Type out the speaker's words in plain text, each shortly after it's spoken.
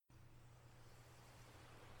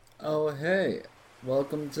Oh hey,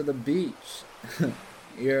 welcome to the beach.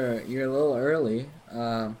 You're a little early.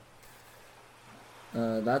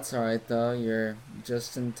 That's all right though. You're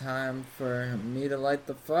just in time for me to light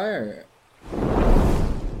the fire.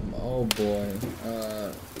 Oh boy.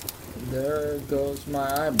 There goes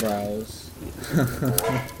my eyebrows.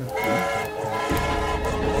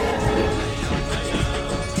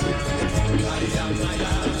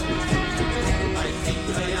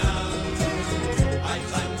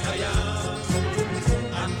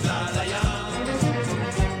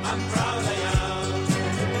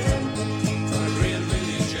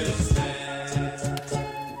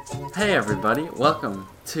 Hey everybody, welcome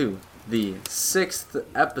to the 6th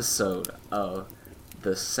episode of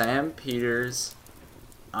the Sam Peters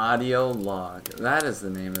audio log. That is the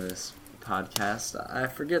name of this podcast. I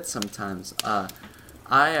forget sometimes.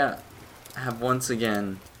 I have once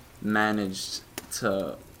again managed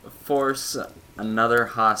to force another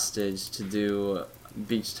hostage to do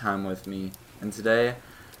beach time with me. And today,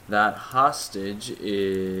 that hostage is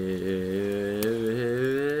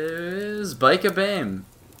Micah Bame.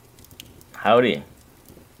 Howdy.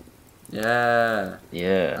 Yeah.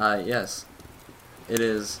 Yeah. Yes. It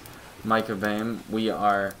is Micah Bame. We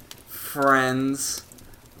are friends.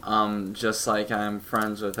 Just like I'm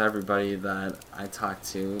friends with everybody that I talk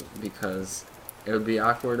to because it would be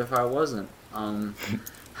awkward if I wasn't.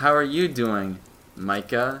 How are you doing,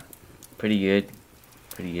 Micah? Pretty good.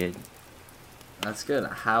 Pretty good. That's good.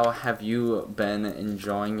 How have you been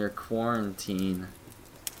enjoying your quarantine?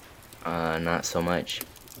 Not so much.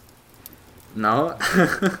 No?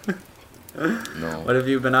 No. What have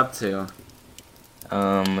you been up to?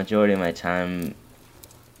 Majority of my time,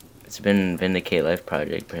 it's been Vindicate Life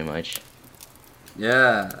Project, pretty much.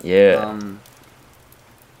 Yeah. Yeah.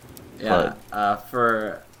 Yeah.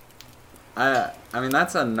 I mean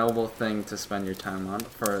that's a noble thing to spend your time on.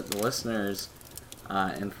 For the listeners'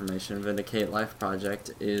 information, Vindicate Life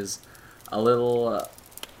Project is a little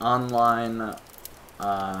online.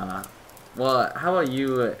 Well, how about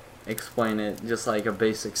you explain it? Just like a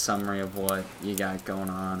basic summary of what you got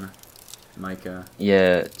going on, Micah.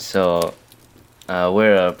 Yeah, so,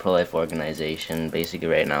 we're a pro-life organization. Basically,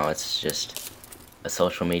 right now, it's just a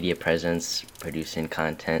social media presence producing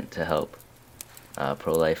content to help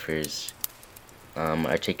pro-lifers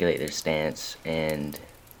articulate their stance and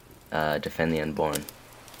defend the unborn.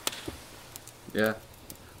 Yeah.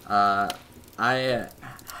 I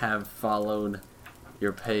have followed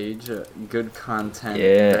your page. Good content.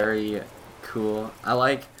 Yeah. Very cool. I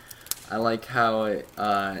like how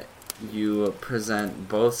you present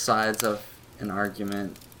both sides of an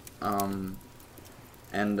argument, and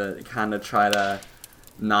kind of try to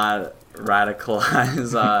not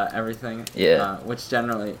radicalize everything. Yeah. Which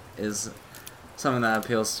generally is something that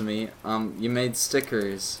appeals to me. You made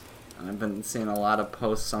stickers. I've been seeing a lot of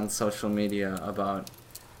posts on social media about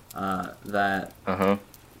that. Uh-huh.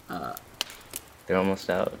 They're almost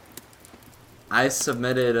out. I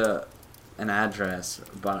submitted an address,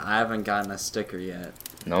 but I haven't gotten a sticker yet.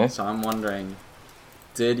 No? So I'm wondering,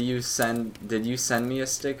 did you send me a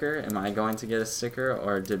sticker? Am I going to get a sticker,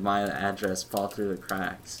 or did my address fall through the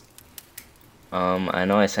cracks? I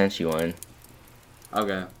know I sent you one.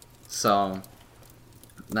 Okay, so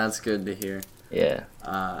that's good to hear. Yeah.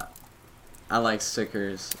 I like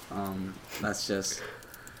stickers. That's just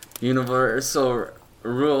universal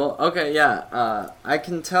rule. Okay, yeah. I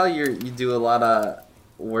can tell you do a lot of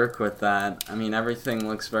work with that. I mean, everything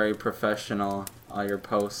looks very professional. All your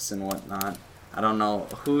posts and whatnot. I don't know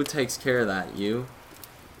who takes care of that. You?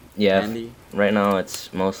 Yeah. Andy? Right now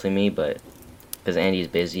it's mostly me, but because Andy's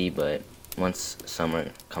busy. But once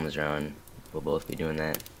summer comes around, we'll both be doing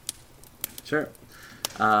that. Sure.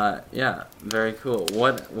 Yeah. Very cool.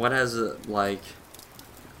 What has like?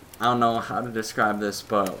 I don't know how to describe this,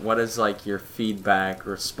 but what has like your feedback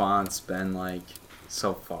response been like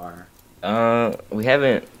so far? We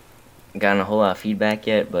haven't gotten a whole lot of feedback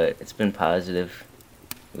yet, but it's been positive.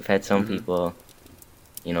 We've had some people,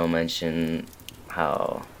 mention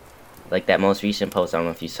how, like that most recent post, I don't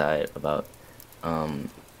know if you saw it, about,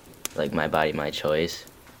 like my body, my choice.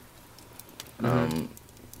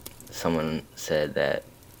 Someone said that,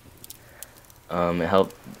 it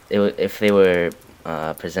helped, if they were,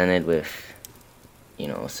 presented with,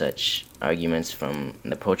 such arguments from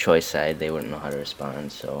the pro-choice side, they wouldn't know how to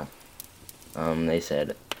respond, so, they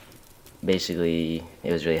said, basically,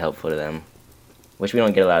 it was really helpful to them. Which we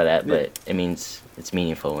don't get a lot of that, but it means it's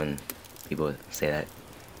meaningful when people say that.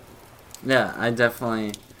 Yeah, I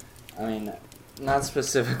mean, not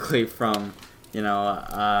specifically from,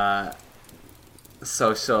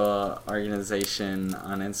 social organization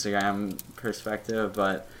on Instagram perspective,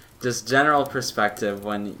 but just general perspective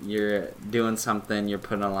when you're doing something, you're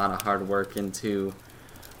putting a lot of hard work into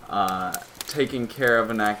taking care of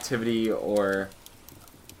an activity or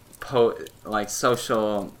like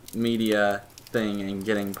social media thing and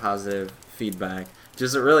getting positive feedback.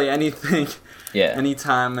 Just really anything. Yeah.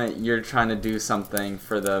 Anytime you're trying to do something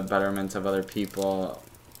for the betterment of other people,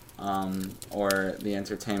 or the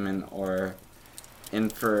entertainment, or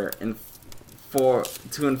to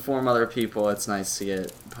inform other people, it's nice to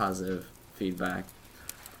get positive feedback.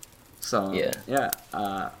 So yeah,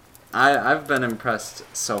 I've been impressed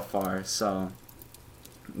so far. So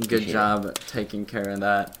good job taking care of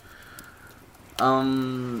that.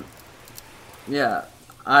 Yeah,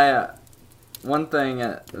 one thing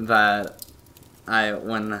that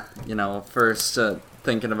when first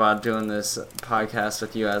thinking about doing this podcast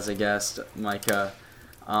with you as a guest, Micah,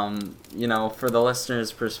 for the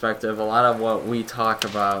listeners' perspective, a lot of what we talk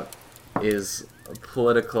about is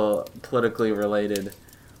politically related,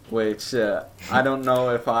 which I don't know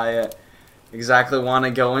if I exactly want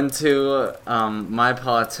to go into. My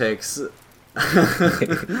politics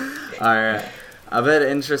are a bit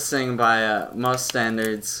interesting by most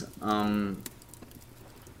standards,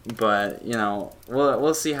 but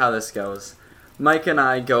we'll see how this goes. Mike and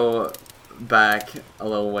I go back a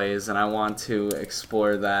little ways, and I want to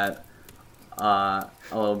explore that a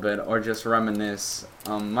little bit, or just reminisce.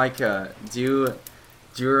 Micah, do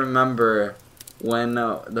you remember when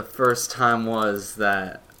the first time was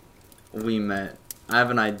that we met? I have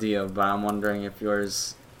an idea, but I'm wondering if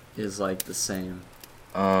yours is like the same.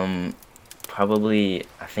 Probably,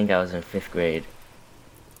 I think I was in 5th grade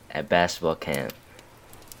at basketball camp.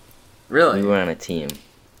 Really? We were on a team.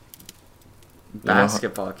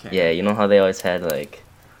 Basketball camp? Yeah, you know how they always had like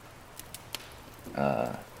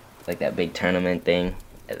that big tournament thing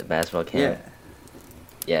at the basketball camp?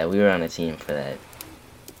 Yeah, we were on a team for that.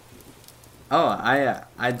 Oh,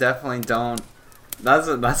 I definitely don't. That's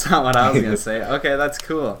not what I was gonna say. Okay, that's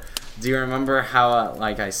cool. Do you remember how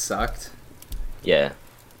I sucked? Yeah.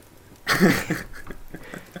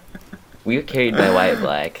 We were carried by Wyatt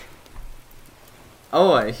Black.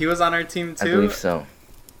 Oh, he was on our team too? I believe so.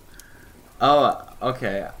 Oh,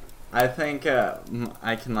 okay. I think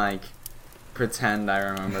I can pretend I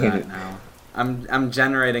remember that now. I'm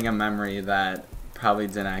generating a memory that probably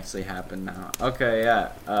didn't actually happen now. Okay,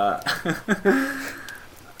 yeah.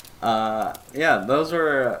 Yeah, those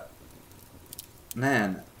were,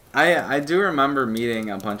 man. I do remember meeting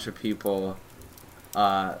a bunch of people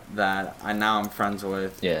that I'm friends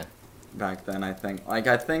with. Yeah. Back then, I think I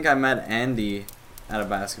met Andy at a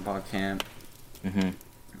basketball camp. Mhm.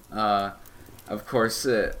 Of course,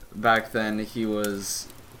 back then he was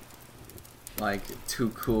too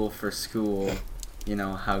cool for school. You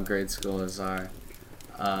know how grade schoolers are.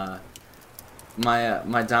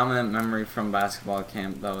 My dominant memory from basketball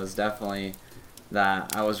camp though is definitely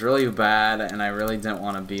that I was really bad and I really didn't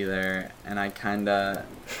want to be there, and I kinda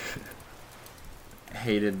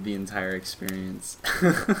hated the entire experience.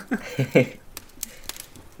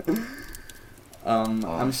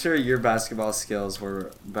 I'm sure your basketball skills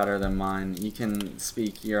were better than mine. You can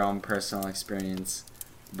speak your own personal experience,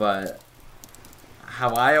 but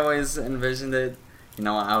how I always envisioned it,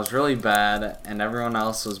 I was really bad and everyone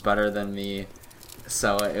else was better than me.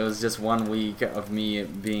 So it was just 1 week of me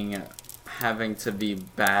having to be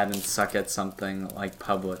bad and suck at something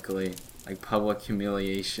publicly, public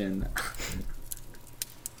humiliation.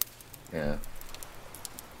 Yeah.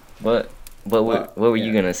 What were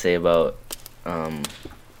you gonna say about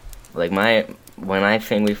when I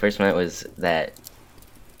think we first met was that?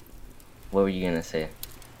 What were you gonna say?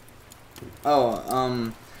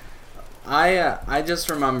 Oh, I just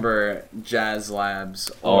remember jazz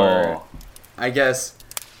labs, or I guess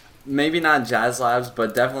maybe not jazz labs,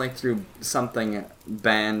 but definitely through something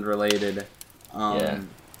band related. Yeah.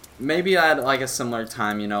 Maybe I had a similar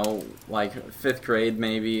time, 5th grade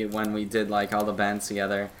maybe, when we did all the bands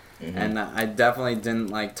together. Mm-hmm. And I definitely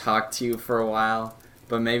didn't talk to you for a while,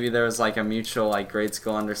 but maybe there was a mutual grade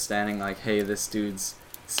school understanding, hey, this dude's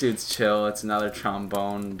chill, it's another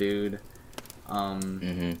trombone dude.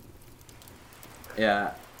 Mm-hmm.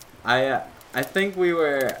 Yeah, I think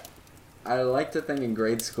I like to think in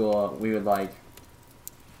grade school we would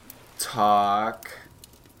talk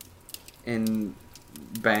in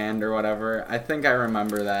band or whatever. I think I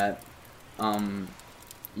remember that.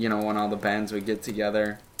 When all the bands would get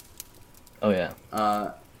together. Oh yeah.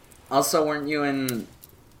 Also, weren't you in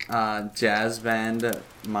jazz band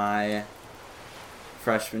my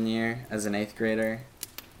freshman year as an 8th grader?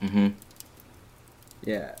 Mm-hmm.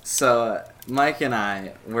 Yeah. So Mike and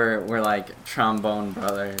I we're trombone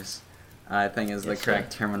brothers. I think is the Yes,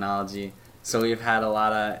 correct sir. terminology. So we've had a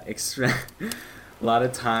lot of a lot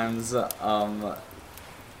of times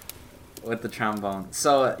with the trombone.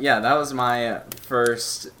 So yeah, that was my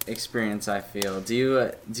first experience. I feel. Do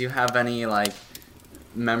you have any like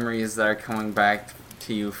memories that are coming back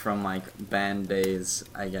to you from like band days?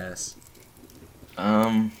 I guess.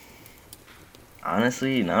 Um,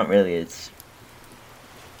 Honestly, not really. It's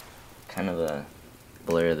kind of a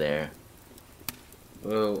blur there.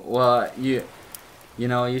 Well, you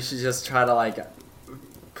should just try to like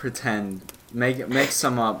pretend, make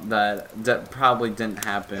some up that probably didn't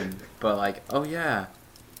happen, but like, oh yeah,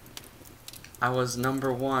 I was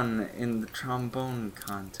number one in the trombone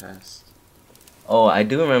contest. Oh, I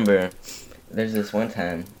do remember. There's this one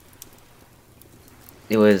time.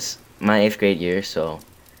 It was my 8th grade year, so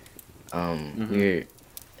Mhm.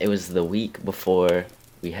 it was the week before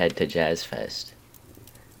we head to Jazz Fest,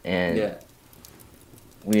 and Yeah.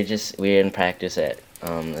 we were in practice at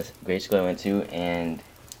this grade school I went to, and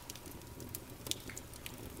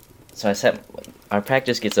so our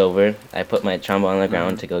practice gets over. I put my trombone on the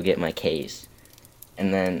ground Mhm. to go get my case,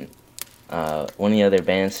 and then one of the other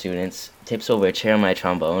band students tips over a chair on my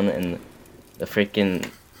trombone, and the freaking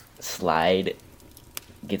slide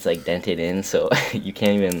gets like dented in, so you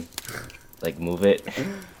can't even like move it.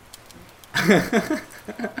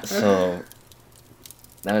 So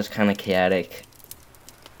that was kind of chaotic.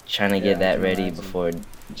 Trying to get Yeah, I that can ready imagine. before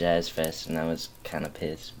Jazz Fest, and I was kind of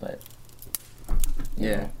pissed, but you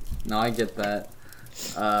Yeah. know. No, I get that.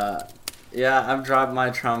 Uh, yeah, I've dropped my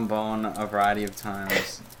trombone a variety of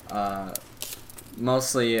times.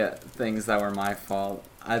 Mostly things that were my fault.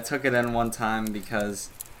 I took it in one time because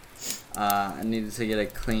I needed to get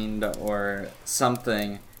it cleaned or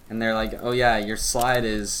something, and they're like, "Oh yeah, your slide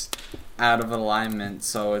is out of alignment,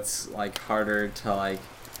 so it's like harder to like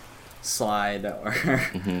slide or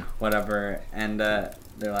Mhm. whatever." And they're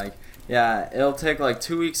like, "Yeah, it'll take like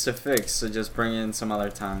 2 weeks to fix, so just bring it in some other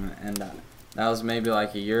time." And that was maybe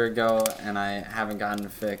like a year ago, and I haven't gotten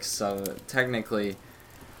it fixed. So technically,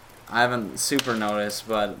 I haven't super noticed,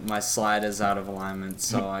 but my slide is out of alignment,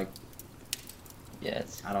 so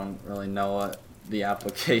Yes. I don't really know what the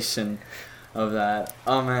application of that.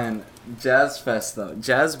 Oh man, Jazz Fest though.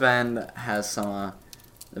 Jazz band has some of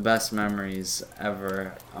the best memories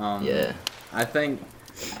ever. Yeah. I think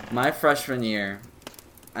my freshman year,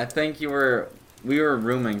 I think we were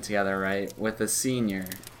rooming together, right, with a senior,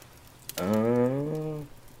 Um,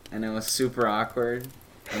 and it was super awkward.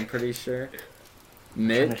 I'm pretty sure. I'm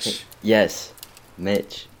trying to think. Mitch. Yes,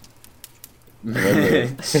 Mitch. I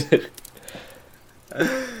Mitch. remember.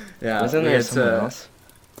 Yeah, Wasn't we there had someone to. else?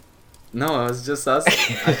 No, it was just us.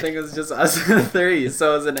 I think it was just us three.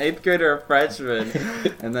 So it was an eighth grader, a freshman,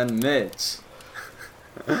 and then Mitch.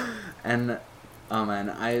 And oh man,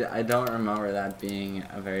 I don't remember that being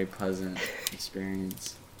a very pleasant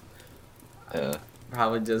experience. Uh,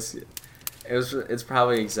 Probably just it's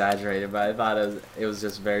probably exaggerated, but I thought it was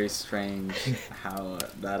just very strange how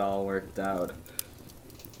that all worked out.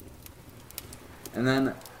 And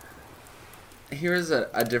then here's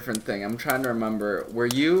a different thing. I'm trying to remember. Were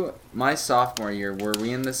you my sophomore year? Were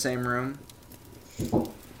we in the same room? I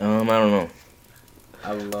don't know.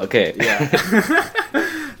 I love. Okay. Yeah.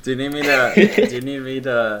 Do you need me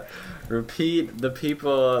to repeat the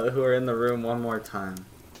people who are in the room one more time?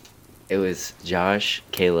 It was Josh,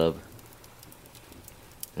 Caleb.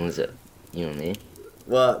 And was it you and me?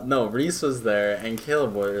 Well, no, Reese was there and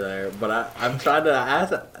Caleb were there, but I'm trying to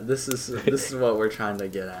ask. This is what we're trying to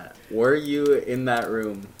get at. Were you in that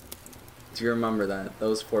room? Do you remember that?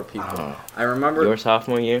 Those four people. I remember. Your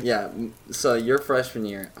sophomore year? Yeah. So your freshman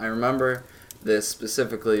year, I remember this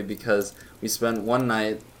specifically because we spent one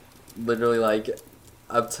night, literally like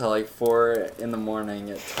up till like 4 in the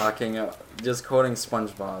morning, talking, just quoting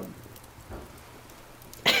SpongeBob.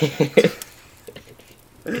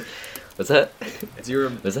 Was that Do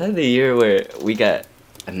you was that the year where we got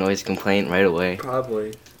a noise complaint right away?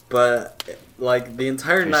 Probably. But, like, the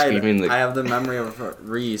entire For night, screaming the- I have the memory of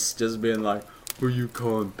Reese just being like, "Who you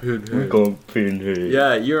calling Pinhead?" We're going Pinhead.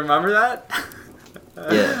 Yeah, you remember that?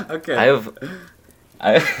 Yeah. Okay. I have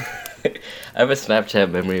a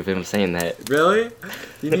Snapchat memory of him saying that. Really?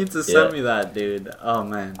 You need to send Yeah. me that, dude. Oh,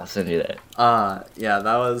 man. I'll send you that. Yeah,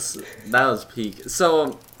 that was peak.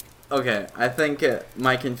 So, okay, I think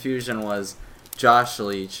my confusion was Josh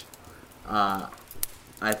Leach.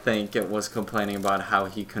 I think it was complaining about how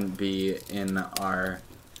he couldn't be in our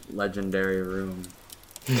legendary room.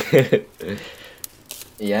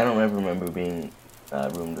 Yeah, I don't ever remember being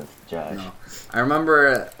roomed with Josh. No. I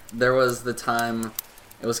remember there was the time,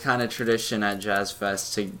 it was kind of tradition at Jazz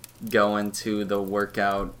Fest to go into the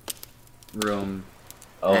workout room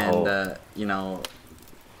Oh, and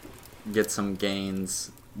get some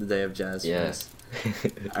gains the day of Jazz Fest.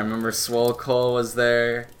 I remember Swole Cole was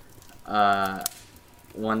there.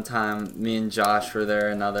 One time, me and Josh were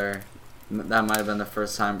there. That might have been the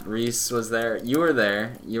first time. Reese was there. You were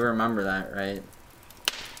there. You remember that, right?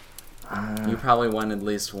 You probably went at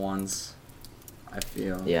least once, I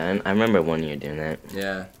feel. Yeah, I remember one year doing that.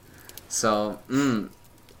 Yeah. So,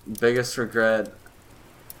 biggest regret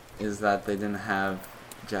is that they didn't have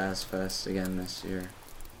Jazz Fest again this year.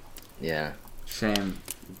 Yeah. Shame.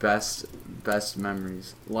 Best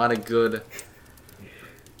memories. A lot of good,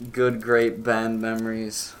 great band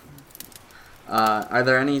memories. Are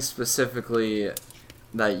there any specifically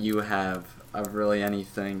that you have of really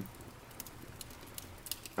anything?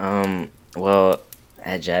 Well,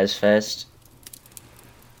 at Jazz Fest,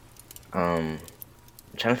 I'm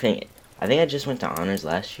trying to think. I think I just went to Honors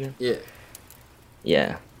last year. Yeah.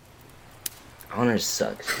 Yeah. Honors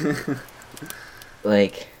sucks.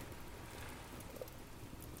 Like,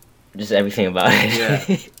 just everything about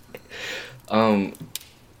it. Yeah.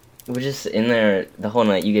 We're just in there the whole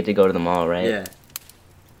night. You get to go to the mall, right? Yeah.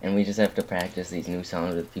 And we just have to practice these new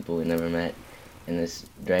songs with people we never met. And this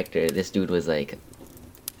dude was like,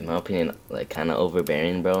 in my opinion, like kind of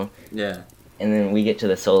overbearing, bro. Yeah. And then we get to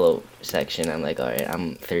the solo section. I'm like, all right,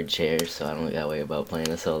 I'm third chair, so I don't gotta worry about playing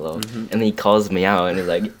a solo. Mm-hmm. And then he calls me out and he's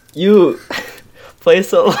like, you play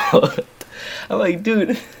solo. I'm like,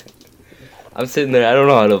 dude, I'm sitting there. I don't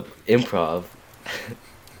know how to improv.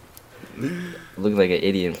 Look like an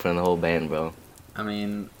idiot in front of the whole band, bro. I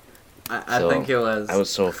mean, I think it was. I was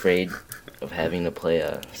so afraid of having to play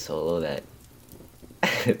a solo that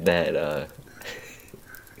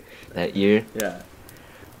that year. Yeah.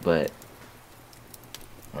 But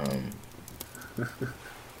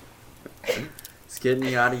It's getting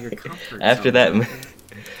you out of your comfort after zone. that,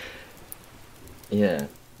 yeah,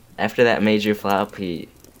 after that major flop,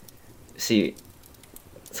 something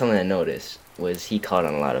I noticed was he called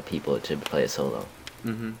on a lot of people to play a solo.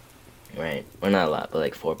 Mm-hmm. Right, well, not a lot, but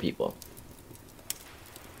like 4 people.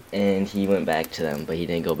 And he went back to them, but he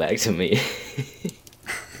didn't go back to me.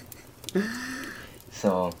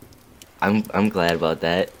 So, I'm glad about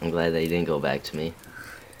that. I'm glad that he didn't go back to me.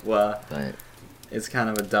 Well, But it's kind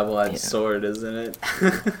of a double-edged sword, isn't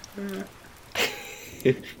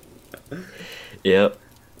it? yep.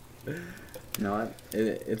 You know what?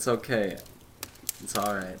 It's okay. It's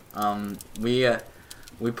all right.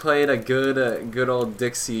 We played a good old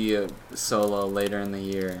Dixie solo later in the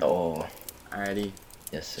year. Oh, Alrighty.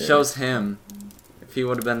 yes, sir. Shows him. If he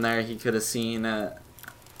would have been there, he could have seen,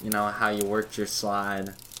 how you worked your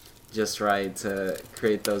slide just right to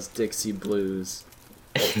create those Dixie blues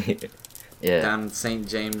Yeah. down in St.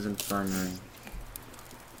 James Infirmary.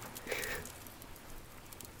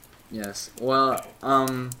 Yes. Well,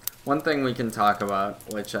 one thing we can talk about,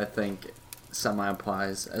 which I think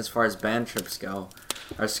semi-applies, as far as band trips go,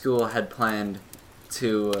 our school had planned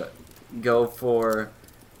to go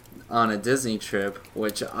on a Disney trip,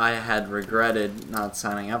 which I had regretted not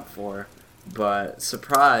signing up for, but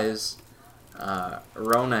surprise,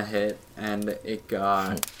 Rona hit and it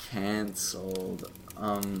got canceled.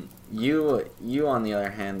 You on the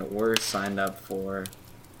other hand were signed up for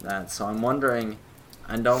that, so I'm wondering.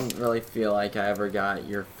 I don't really feel like I ever got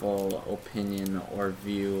your full opinion or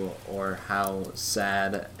view or how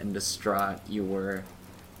sad and distraught you were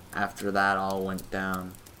after that all went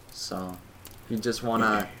down. So, if you just want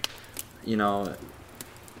to,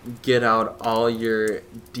 get out all your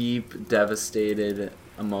deep, devastated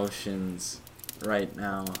emotions right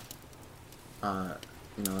now,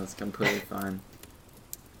 that's completely fine.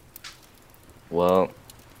 Well,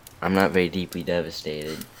 I'm not very deeply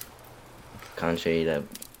devastated, contrary to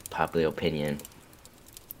popular opinion.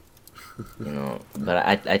 But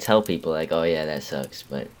I tell people like, oh yeah, that sucks,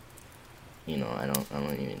 but I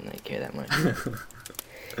don't even like care that much.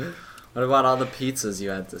 What about all the pizzas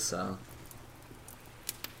you had to sell?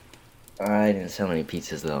 I didn't sell any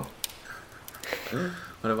pizzas though.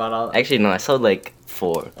 What about all? Actually, no, I sold like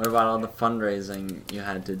 4. What about all the fundraising you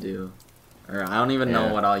had to do? Or I don't even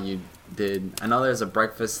know what all you did. I know there's a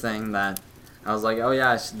breakfast thing that I was like, oh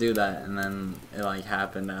yeah, I should do that, and then it like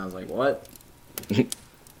happened, and I was like, what?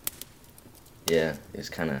 Yeah, it's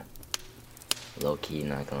kind of low key,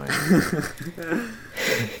 not gonna lie.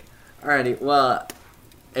 Alrighty, well,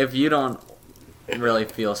 if you don't really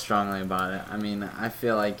feel strongly about it, I mean, I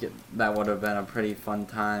feel like that would have been a pretty fun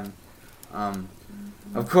time.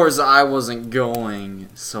 Of course, I wasn't going,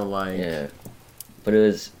 so like, Yeah, but it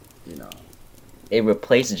was, it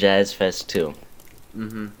replaced Jazz Fest too.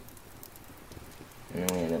 Mm-hmm. And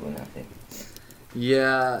then we ended up with nothing.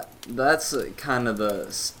 Yeah, that's kind of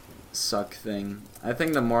the suck thing. I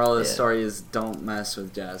think the moral of the Yeah. story is don't mess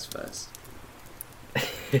with Jazz Fest.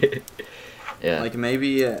 Yeah. Like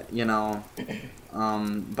maybe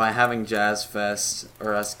by having Jazz Fest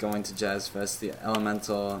or us going to Jazz Fest, the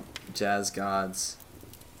elemental jazz gods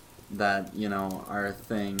that are a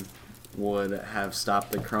thing would have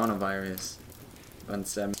stopped the coronavirus. But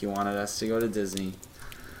instead, he wanted us to go to Disney.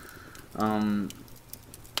 Don't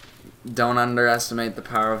underestimate the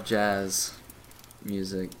power of jazz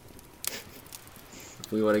music.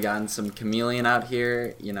 If we would have gotten some Chameleon out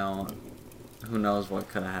here, who knows what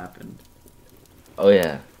could have happened. Oh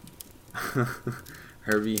yeah.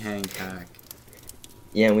 Herbie Hancock.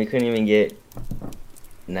 Yeah, and we couldn't even get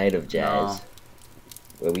Night of Jazz. No.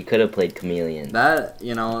 Where we could have played Chameleon.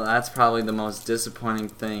 That's probably the most disappointing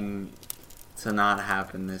thing to not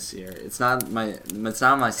happen this year. It's not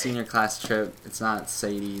my senior class trip. It's not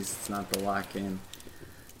Sadie's. It's not the lock-in.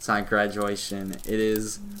 It's not graduation. It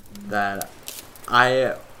is that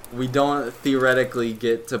we don't theoretically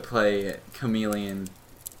get to play Chameleon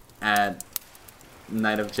at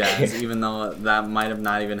Night of Jazz, even though that might have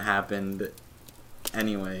not even happened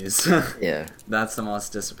anyways. Yeah. That's the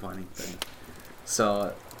most disappointing thing.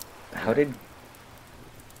 So How did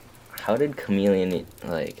Chameleon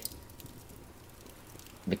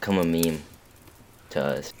become a meme to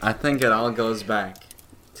us? I think it all goes back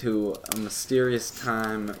to a mysterious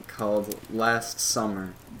time called last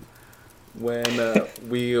summer when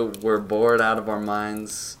we were bored out of our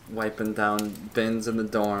minds wiping down bins in the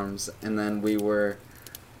dorms, and then we were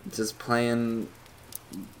just playing,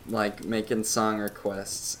 making song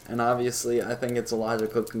requests. And obviously I think it's a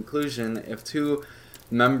logical conclusion if two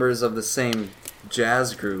members of the same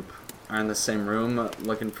jazz group are in the same room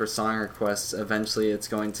looking for song requests, eventually it's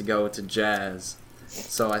going to go to jazz.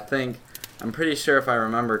 So I'm pretty sure if I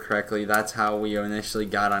remember correctly, that's how we initially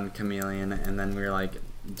got on Chameleon, and then we were like,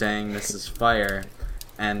 dang, this is fire.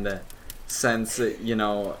 And since, you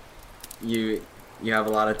have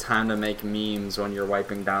a lot of time to make memes when you're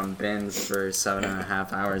wiping down bins for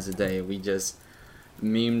 7.5 hours a day, we just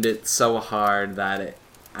memed it so hard that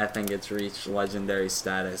I think it's reached legendary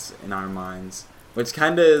status in our minds. Which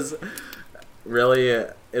kind of is really,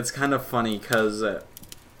 it's kind of funny because,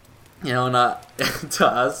 not to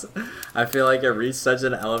us, I feel like it reached such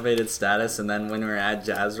an elevated status, and then when we were at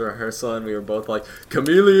jazz rehearsal and we were both like,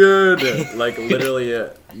 Chameleon! Literally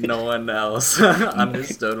no one else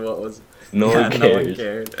understood what was... No one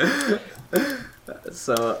cared.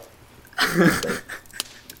 So...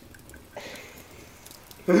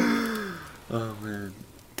 Oh, man.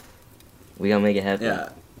 We gotta make it happen. Yeah.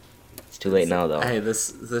 It's too late now, though. Hey,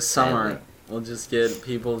 this summer, we'll just get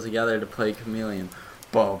people together to play Chameleon.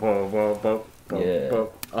 Bo, bo, bo, bo, bo, Yeah.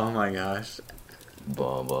 bo. Oh my gosh.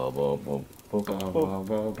 Bo, bo, bo, bo, bo, Bo, bo. bo,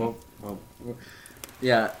 bo, bo, bo, bo.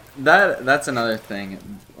 Yeah, that's another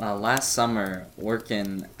thing. Last summer,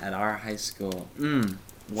 working at our high school,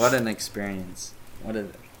 what an experience. What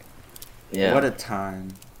a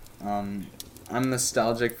time. I'm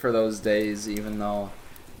nostalgic for those days, even though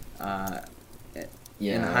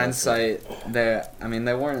in hindsight, they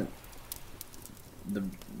weren't the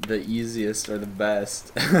easiest or the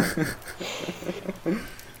best.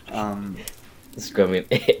 Scrubbing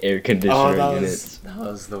air conditioner units. That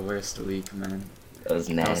was the worst week, man. That was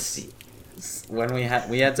nasty. When we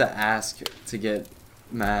had to ask to get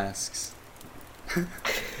masks,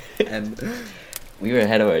 and we were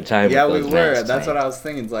ahead of our time. yeah, with we those were. masks, That's man. what I was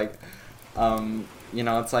thinking. It's like,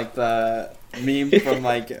 it's like the meme from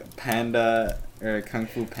Panda or Kung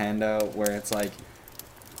Fu Panda, where it's like,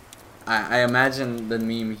 I imagine the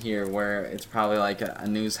meme here where it's probably like a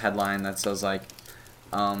news headline that says like,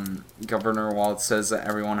 Governor Waltz says that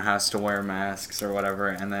everyone has to wear masks or whatever,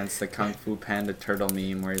 and then it's the Kung Fu Panda turtle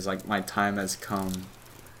meme where he's like, my time has come.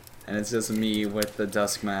 And it's just me with the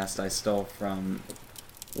dusk mask I stole from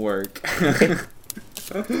work.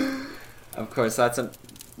 Of course, that's You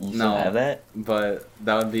still have that? but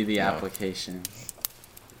that would be the No. application.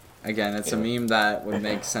 Again, it's a meme that would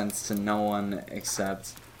make sense to no one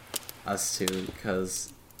except us two,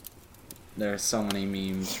 because there are so many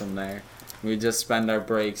memes from there. We just spend our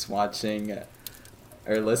breaks watching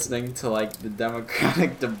or listening to the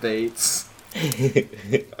Democratic debates.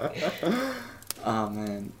 Oh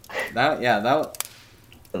man, it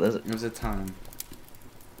was a time.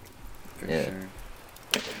 For sure.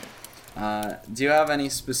 Do you have any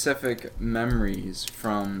specific memories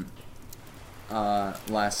from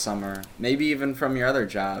last summer? Maybe even from your other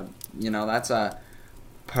job. That's a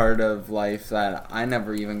part of life that I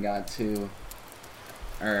never even got to,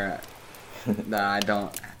 or that I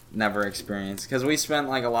don't never experienced. Because we spent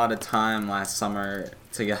like a lot of time last summer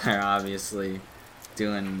together, obviously,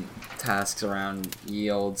 doing tasks around ye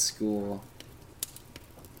old school.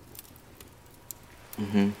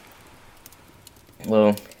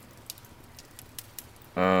 Well,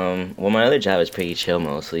 my other job was pretty chill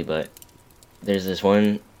mostly, but there's this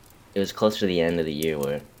one. It was closer to the end of the year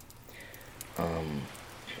where,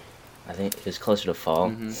 I think it was closer to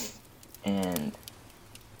fall, and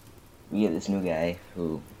we get this new guy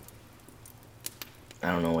who,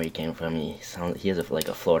 I don't know where he came from. He has like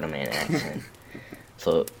a Florida man accent.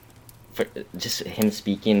 So, for just him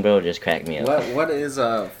speaking, bro, just cracked me up. What is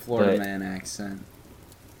a Florida man accent?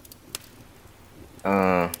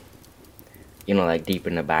 Like deep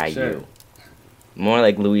in the bayou. Sure. More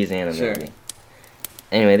like Louisiana, Sure. maybe.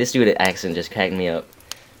 Anyway, this dude's accent just cracked me up.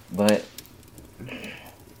 But,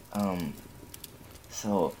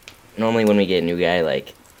 so, normally when we get a new guy,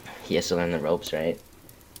 like, he has to learn the ropes, right?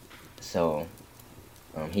 So,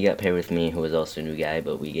 he got paired with me, who was also a new guy,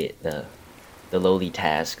 but we get the lowly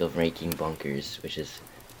task of raking bunkers, which is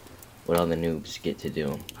what all the noobs get to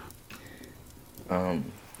do. I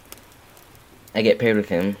get paired with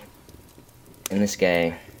him, and this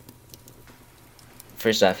guy,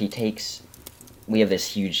 first off, we have this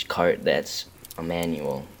huge cart that's a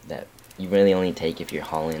manual that you really only take if you're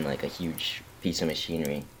hauling like a huge piece of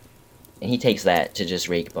machinery. And he takes that to just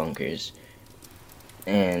rake bunkers.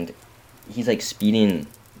 And he's like speeding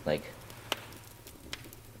like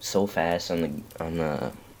so fast in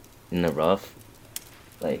the rough.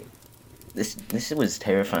 Like this was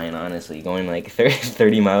terrifying, honestly, going like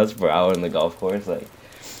 30 miles per hour in the golf course. Like,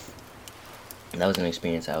 that was an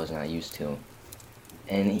experience I was not used to.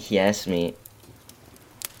 And he asked me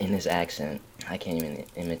in his accent, I can't even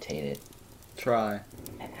imitate it. Try.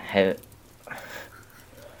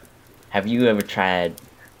 Have you ever tried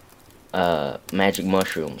magic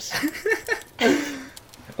mushrooms?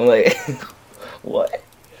 I'm like, what?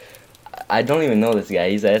 I don't even know this guy.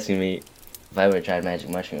 He's asking me if I ever tried magic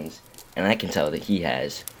mushrooms, and I can tell that he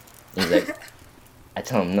has. He's like, I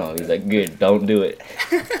tell him no. He's like, good, don't do it.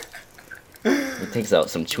 He takes out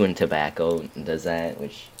some chewing tobacco and does that,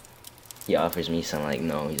 which he offers me some. Like,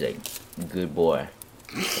 no. He's like, good boy.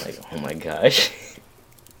 Like, oh my gosh.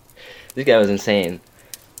 This guy was insane.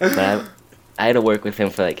 But I had to work with him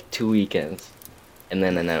for like 2 weekends, and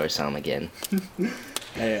then I never saw him again.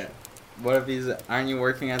 Hey, what if aren't you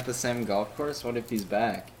working at the same golf course? What if he's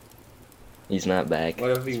back? He's not back. What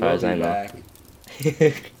if he as far will as be I know.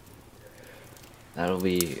 back? That'll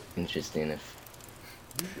be interesting if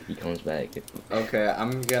he comes back. Okay,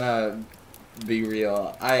 I'm gonna be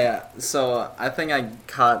real. So I think I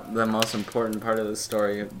caught the most important part of the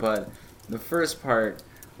story, but the first part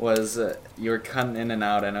was you were cutting in and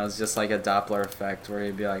out, and it was just like a Doppler effect where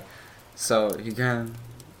he'd be like, so he can,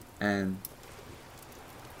 and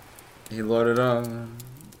he loaded on,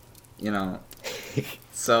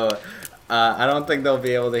 So I don't think they'll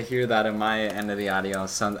be able to hear that in my end of the audio.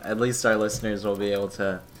 So at least our listeners will be able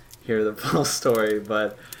to hear the full story,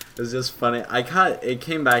 but it was just funny. It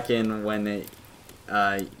came back in when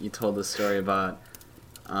you told the story about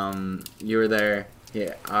you were there.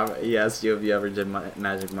 Yeah, he asked you if you ever did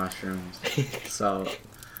magic mushrooms. So,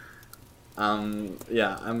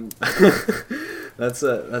 yeah,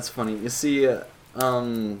 that's funny. You see,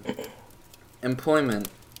 employment.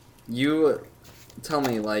 You tell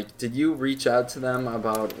me, like, did you reach out to them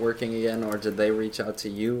about working again, or did they reach out to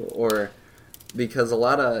you, or because a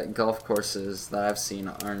lot of golf courses that I've seen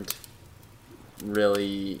aren't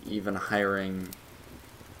really even hiring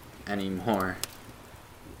anymore.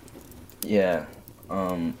 Yeah.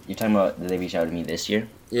 You're talking about, did they reach out to me this year?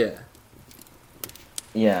 Yeah.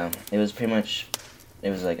 Yeah, it was pretty much, it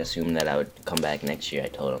was like assumed that I would come back next year. I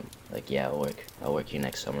told him, like, yeah, I'll work here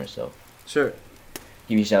next summer, so. Sure.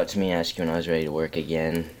 He reached out to me, asked when I was ready to work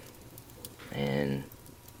again, and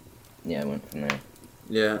yeah, I went from there.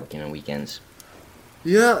 Yeah. Working on weekends.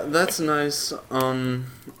 Yeah, that's nice.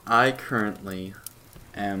 I currently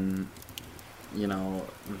am,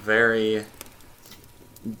 very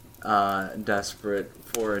desperate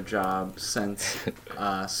for a job since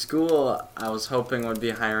school I was hoping would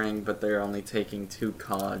be hiring, but they're only taking 2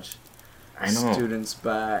 college students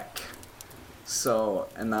back. So,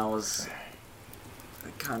 and that was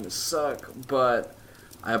kind of suck, but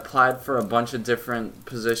I applied for a bunch of different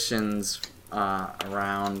positions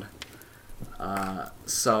around.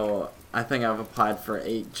 So I think I've applied for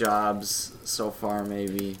 8 jobs so far,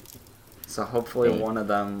 maybe. So hopefully one of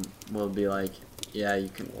them will be like, yeah, you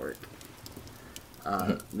can work.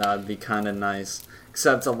 That would be kind of nice.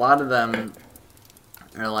 Except a lot of them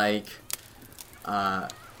are like,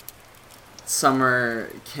 summer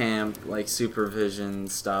camp, like supervision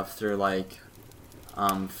stuff through like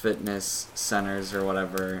fitness centers or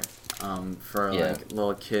whatever for like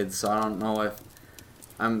little kids. So I don't know if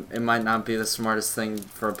it might not be the smartest thing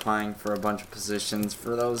for applying for a bunch of positions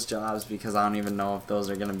for those jobs because I don't even know if those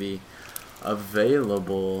are gonna be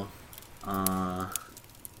available.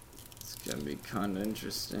 It's gonna be kind of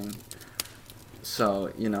interesting.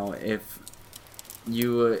 So if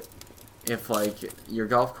like your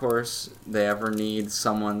golf course, they ever need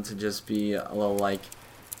someone to just be a little like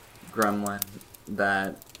gremlin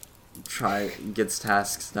that gets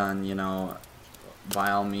tasks done,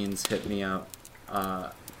 by all means hit me up.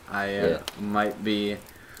 I might be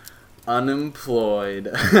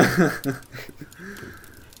unemployed.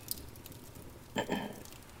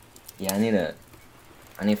 Yeah, I need to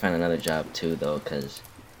find another job too though, cause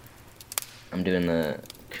I'm doing the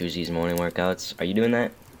Koozies morning workouts. Are you doing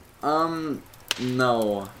that?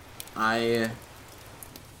 No. I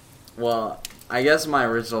guess my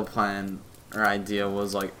original plan or idea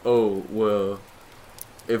was like, oh, well,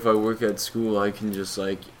 if I work at school, I can just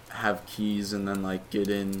like have keys and then like get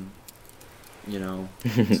in, to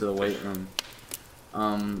the weight room.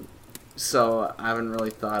 So I haven't really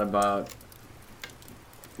thought about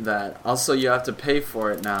that. Also, you have to pay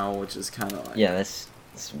for it now, which is kind of like that's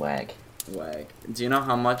whack. Do you know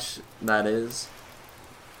how much that is?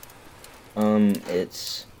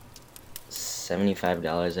 It's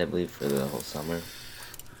 $75, I believe, for the whole summer.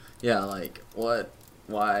 Yeah, like what?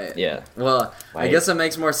 Why? Yeah. Well, Why? I guess it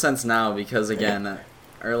makes more sense now because again,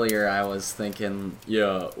 earlier I was thinking,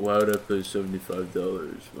 yeah, why would I pay $75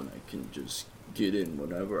 when I can just get in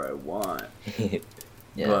whenever I want?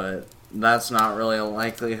 Yeah. But that's not really a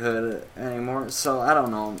likelihood anymore. So I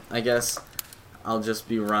don't know. I guess I'll just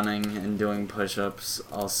be running and doing push-ups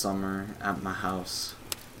all summer at my house.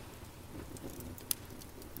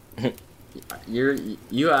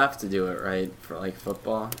 You have to do it, right, for like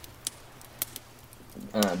football?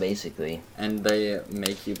 Basically. And they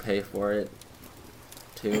make you pay for it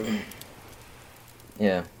too?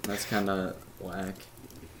 Yeah. That's kind of whack.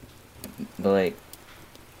 But like,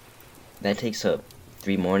 that takes up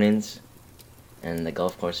 3 mornings, and the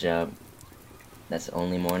golf course job, that's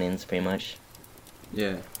only mornings pretty much.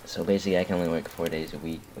 Yeah. So basically I can only work 4 days a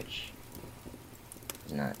week, which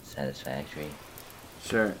is not satisfactory.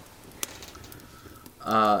 Sure.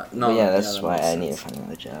 No. But yeah, that's that why makes I need to sense. find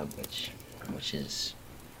another job, which is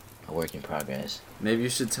a work in progress. Maybe you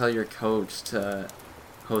should tell your coach to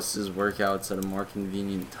host his workouts at a more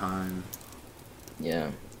convenient time. Yeah.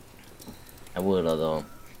 I would, although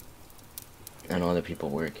I know other people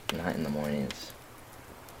work not in the mornings.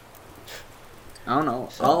 I don't know.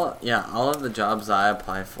 So- All of the jobs I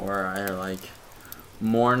apply for are like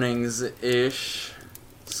mornings-ish.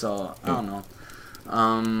 So, I don't know.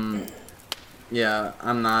 Yeah,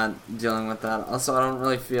 I'm not dealing with that. Also, I don't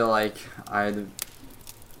really feel like I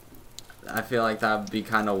feel like that would be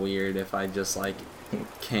kind of weird if I just like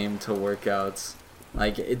came to workouts.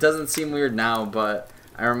 Like, it doesn't seem weird now, but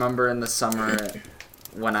I remember in the summer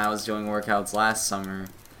when I was doing workouts last summer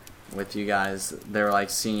with you guys, there were like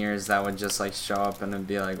seniors that would just like show up and it'd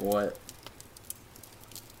be like, what?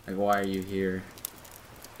 Like, why are you here?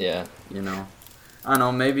 Yeah. I don't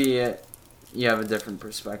know, maybe you have a different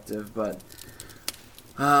perspective, but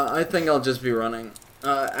I think I'll just be running.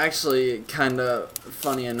 Actually, kind of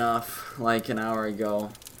funny enough, like an hour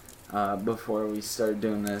ago, before we started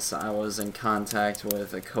doing this, I was in contact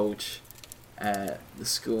with a coach at the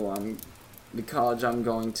college I'm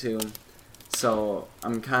going to. So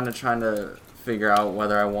I'm kind of trying to figure out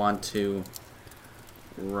whether I want to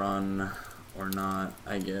run or not,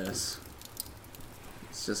 I guess.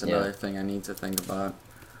 It's just another thing I need to think about.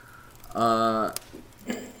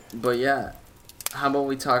 But yeah, how about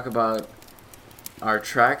we talk about our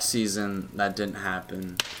track season that didn't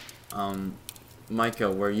happen?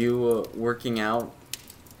 Micah, were you working out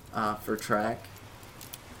for track?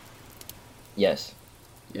 Yes.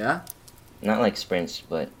 Yeah? Not like sprints,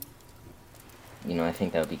 but I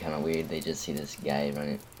think that would be kind of weird. They just see this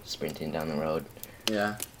guy sprinting down the road.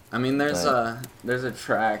 Yeah. I mean, there's a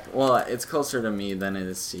track. Well, it's closer to me than it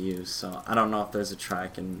is to you, so I don't know if there's a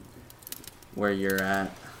track in where you're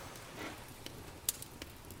at.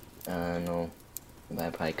 No. But I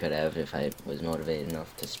probably could have if I was motivated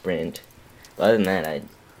enough to sprint. But other than that, I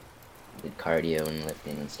did cardio and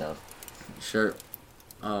lifting and stuff. Sure.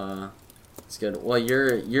 It's good. Well,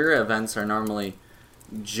 your events are normally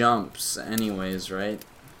jumps anyways, right?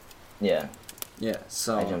 Yeah. Yeah,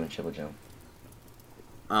 so I jump and triple jump.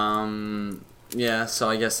 yeah, so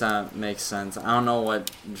I guess that makes sense. I don't know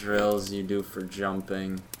what drills you do for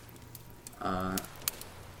jumping.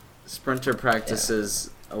 sprinter practices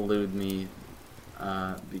elude me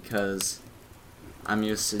because I'm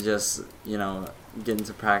used to just, getting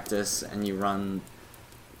to practice and you run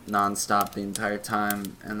nonstop the entire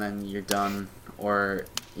time and then you're done, or,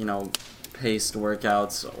 paced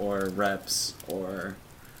workouts or reps or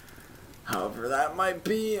however that might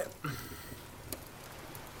be.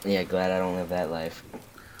 Yeah, glad I don't live that life.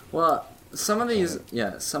 Well, some of the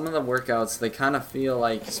workouts, they kind of feel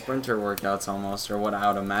like sprinter workouts almost, or what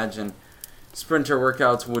I would imagine sprinter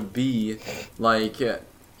workouts would be. Like,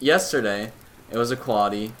 yesterday, it was a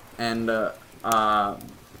quality, and the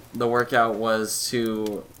workout was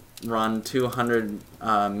to run 200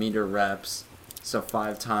 meter reps, so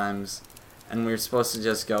 5 times, and we were supposed to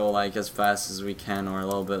just go, like, as fast as we can, or a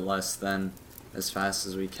little bit less than as fast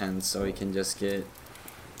as we can, so we can just get,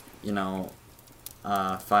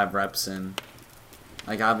 5 reps in.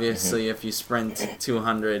 Like, obviously, if you sprint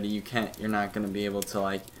 200, you're not going to be able to,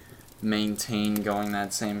 like, maintain going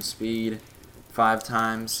that same speed 5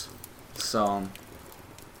 times. So,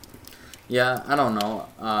 yeah, I don't know.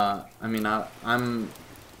 I'm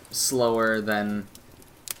slower than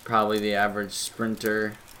probably the average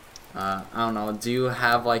sprinter. I don't know. Do you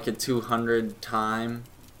have, like, a 200 time?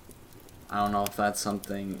 I don't know if that's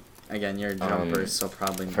something. Again, you're a jumper, so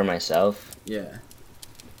probably. For myself? Yeah.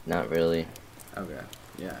 Not really. Okay.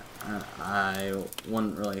 Yeah. I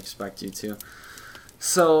wouldn't really expect you to.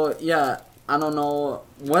 So, yeah, I don't know.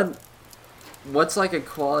 What's like a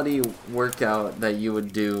quality workout that you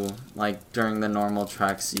would do, like, during the normal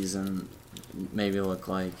track season maybe look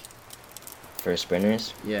like? For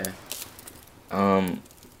sprinters? Yeah. Have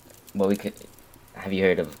you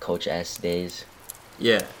heard of Coach S days?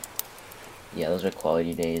 Yeah. Yeah, those are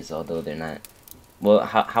quality days, although they're not. Well,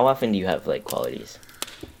 how often do you have, like, qualities?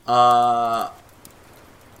 Quality,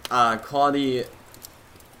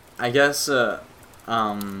 I guess,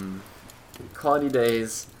 quality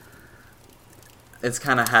days, it's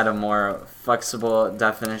kind of had a more flexible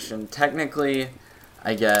definition. Technically,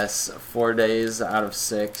 I guess 4 days out of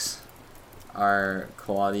 6 are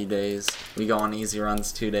quality days. We go on easy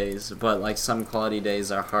runs 2 days, but, like, some quality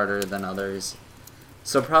days are harder than others.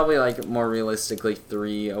 So probably, like, more realistically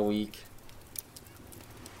 3 a week.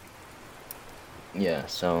 Yeah,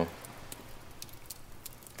 so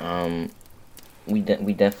we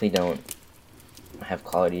definitely don't have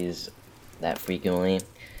qualities that frequently.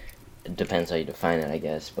 It depends how you define it, I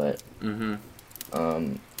guess, but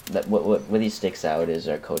what really sticks out is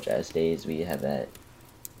our Coach S days. We have that,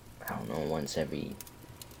 I don't know, once every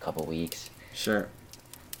couple weeks. Sure.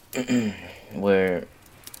 Where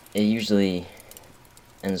it usually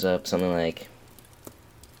ends up something like,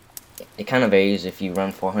 it kind of varies if you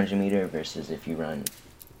run 400 meter versus if you run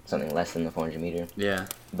something less than the 400 meter. Yeah.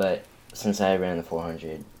 But since I ran the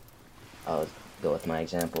 400, I'll go with my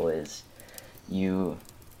example is you,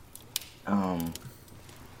 I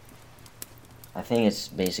think it's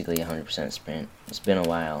basically 100% sprint. It's been a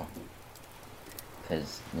while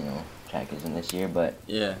because, track isn't this year, but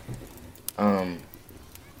yeah.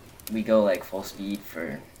 We go like full speed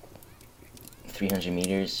for 300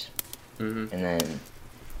 meters, and then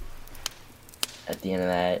at the end of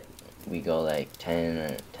that, we go like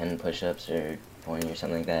 10 push-ups or 20 or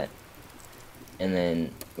something like that. And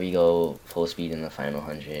then we go full speed in the final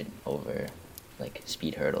 100 over like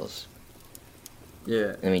speed hurdles.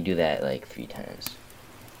 Yeah. And we do that like 3 times.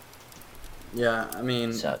 Yeah, I mean...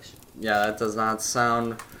 It sucks. Yeah, that does not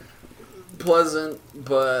sound pleasant,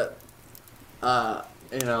 but, I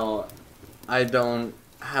don't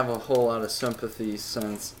have a whole lot of sympathy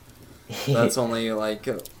since that's only like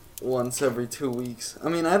once every 2 weeks. I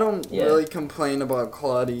mean, I don't really complain about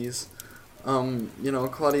qualities.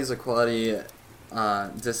 Quality's a quality.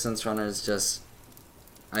 Distance runners just,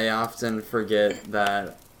 I often forget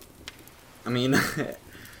that, I mean,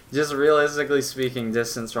 just realistically speaking,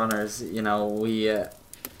 distance runners,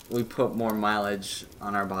 we put more mileage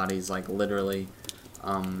on our bodies, like literally.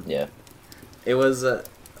 It was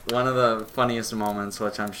one of the funniest moments,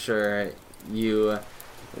 which I'm sure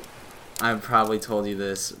I've probably told you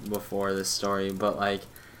this before, this story, but like,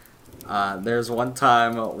 there's one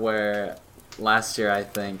time where last year, I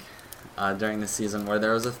think, during the season, where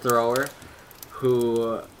there was a thrower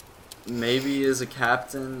who maybe is a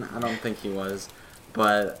captain. I don't think he was,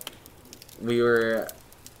 but we were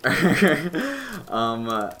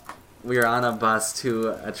we were on a bus to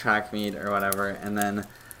a track meet or whatever, and then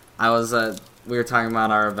we were talking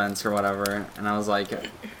about our events or whatever, and I was like,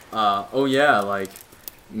 oh yeah, like,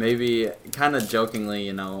 maybe, kind of jokingly,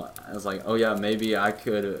 I was like, oh yeah, maybe I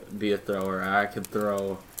could be a thrower, or I could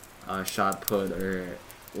throw a shot put or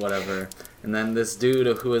whatever. And then this dude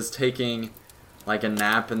who was taking like a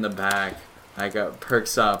nap in the back, like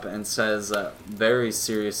perks up and says very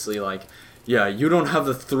seriously, like, "Yeah, you don't have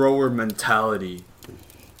the thrower mentality."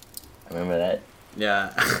 I remember that.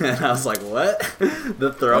 Yeah, and I was like, "What?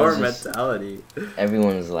 The thrower mentality?"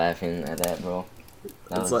 Everyone was laughing at that, bro.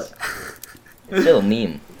 It's like it's still a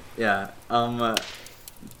meme. Yeah.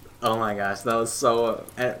 Oh my gosh, that was so.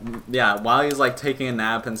 Yeah, while he's like taking a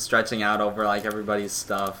nap and stretching out over like everybody's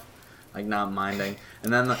stuff, like not minding,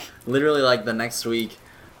 and then literally like the next week,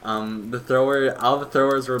 all the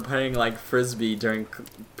throwers were playing like frisbee during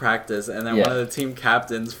practice, and then one of the team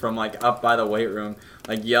captains from like up by the weight room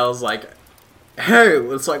like yells like, "Hey,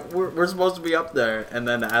 it's like we're supposed to be up there," and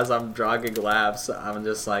then as I'm jogging laps, I'm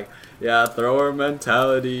just like, "Yeah, thrower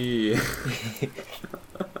mentality."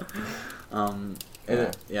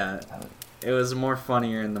 It was more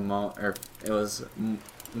funnier in the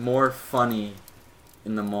more funny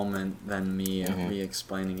in the moment than me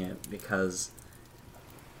re-explaining it, because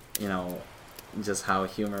just how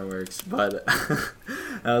humor works. But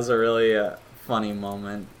that was a really funny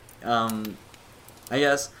moment. I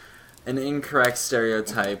guess an incorrect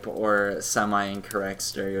stereotype or semi-incorrect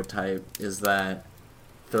stereotype is that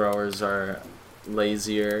throwers are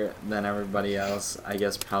lazier than everybody else. I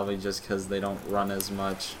guess probably just because they don't run as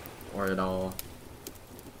much or at all.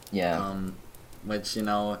 Yeah. Which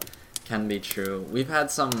can be true. We've had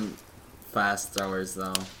some fast throwers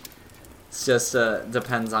though. It's just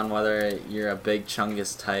depends on whether you're a big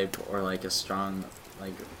chungus type or like a strong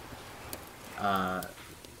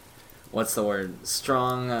what's the word?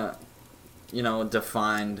 Strong,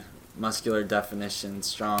 defined muscular definition.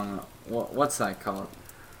 Strong. What's that called?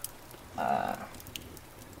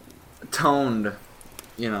 Toned,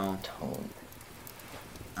 Toned.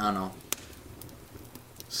 I don't know.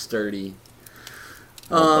 Sturdy.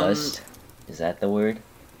 Robust. Is that the word?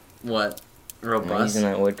 What? Robust? Am I using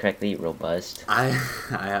that word correctly? Robust. I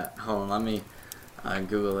hold on, let me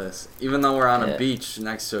Google this. Even though we're on a beach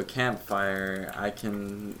next to a campfire, I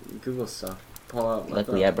can Google stuff. Pull up.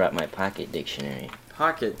 Luckily, I brought my pocket dictionary.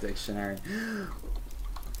 Pocket dictionary.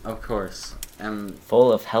 Of course.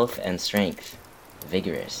 Full of health and strength.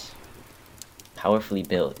 Vigorous. Powerfully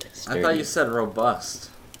built. Sturdy. I thought you said robust.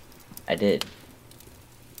 I did.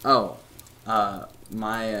 Oh.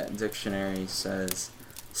 My dictionary says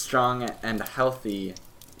strong and healthy.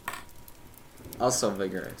 Also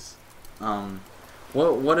vigorous.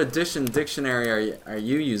 What edition dictionary are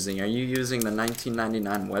you using? Are you using the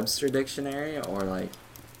 1999 Webster dictionary or like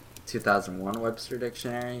 2001 Webster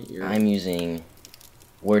dictionary? I'm using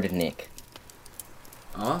Wordnik.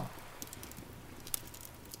 Oh.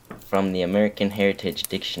 From the American Heritage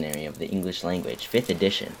Dictionary of the English Language, 5th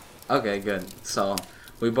edition. Okay, good. So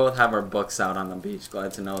we both have our books out on the beach.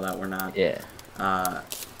 Glad to know that we're not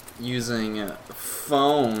using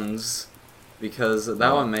phones, because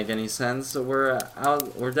that wouldn't make any sense. We're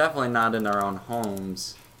definitely not in our own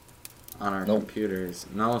homes on our computers.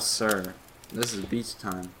 No, sir. This is beach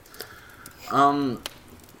time.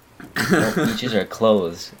 Beaches are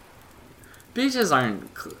closed. Beaches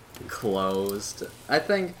aren't closed. I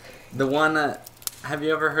think the one. Have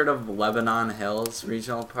you ever heard of Lebanon Hills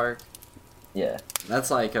Regional Park? Yeah.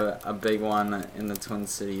 That's like a big one in the Twin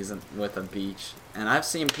Cities with a beach. And I've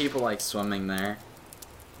seen people like swimming there,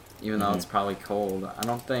 even though it's probably cold. I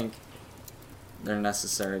don't think they're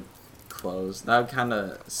necessarily closed. That would kind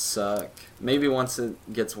of suck. Maybe once it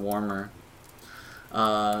gets warmer.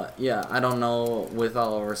 Yeah, I don't know with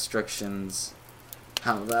all the restrictions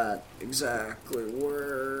how that exactly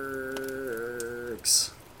works.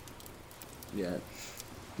 Yeah,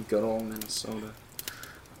 good old Minnesota.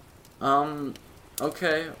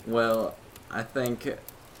 Okay, well, I think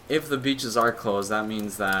if the beaches are closed, that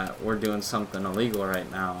means that we're doing something illegal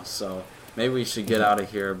right now. So maybe we should get out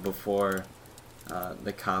of here before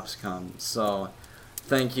the cops come. So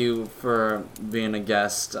thank you for being a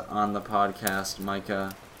guest on the podcast,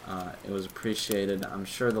 Micah. It was appreciated. I'm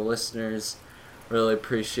sure the listeners really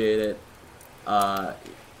appreciate it.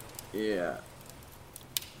 Yeah.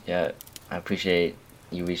 Yeah, I appreciate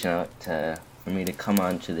you reaching out for me to come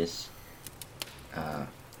on to this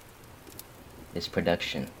this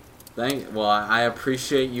production. Well, I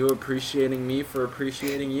appreciate you appreciating me for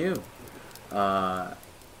appreciating you.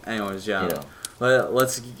 Anyways, yeah.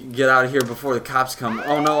 Let's get out of here before the cops come.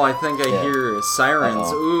 Oh no, I think I hear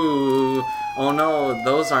sirens. Ooh. Oh no,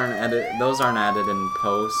 those aren't added in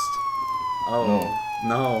post. Oh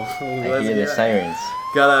no. I hear the sirens.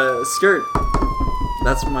 Got a skirt.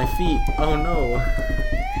 That's my feet. Oh no.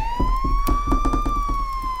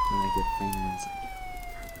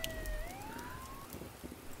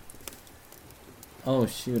 Oh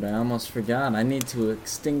shoot, I almost forgot. I need to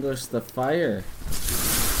extinguish the fire.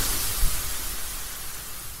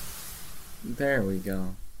 There we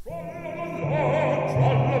go. Drop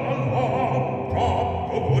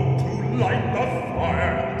the wood to light the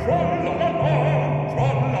fire.